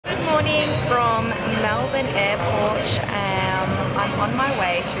morning from Melbourne Airport. I'm on my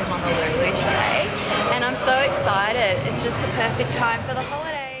way to Honolulu today and I'm so excited. It's just the perfect time for the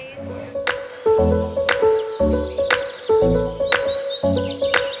holidays.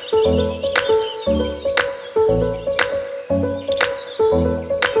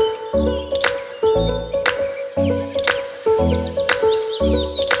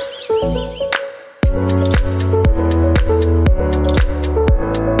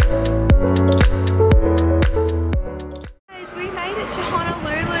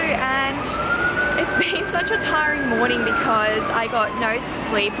 Such a tiring morning because I got no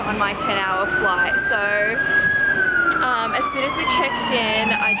sleep on my 10-hour flight, so as soon as we checked in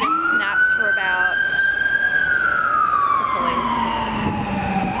I just snapped for about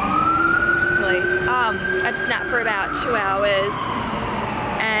I just snapped for about 2 hours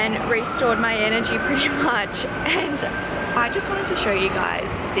and restored my energy pretty much, and I just wanted to show you guys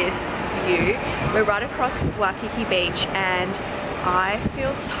this view. We're right across Waikiki Beach and I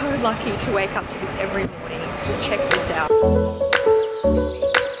feel so lucky to wake up to this every morning. Just check this out.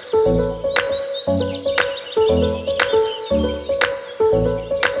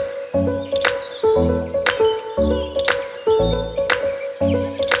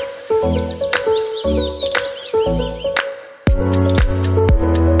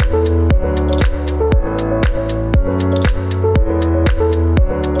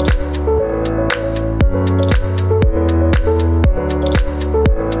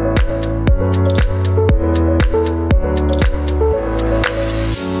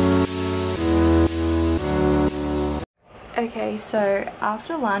 Okay, so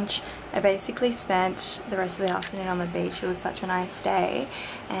after lunch I basically spent the rest of the afternoon on the beach. It was such a nice day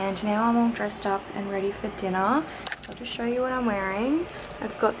and now I'm all dressed up and ready for dinner. So I'll just show you what I'm wearing.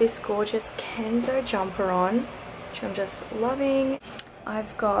 I've got this gorgeous Kenzo jumper on, which I'm just loving.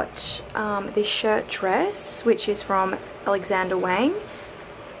 I've got this shirt dress which is from Alexander Wang,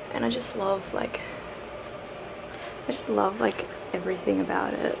 and I just love everything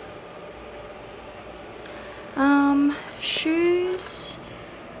about it. Shoes,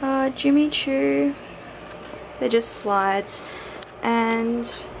 Jimmy Choo, they're just slides,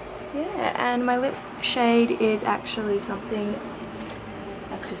 and yeah, and my lip shade is actually something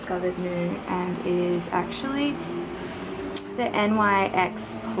I've discovered new, and it is actually the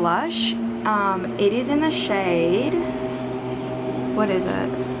NYX Plush. It is in the shade, what is it?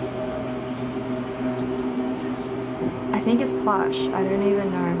 I think it's Plush. I don't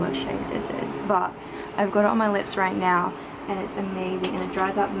even know what shade this is, but I've got it on my lips right now and it's amazing, and it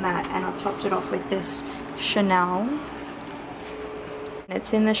dries up matte, and I've topped it off with this Chanel. And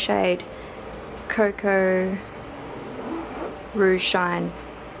it's in the shade Cocoa Rouge Shine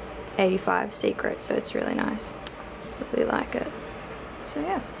 85 Secret, so it's really nice. I really like it. So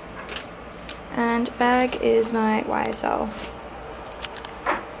yeah. And bag is my YSL.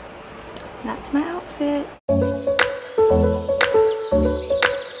 That's my outfit.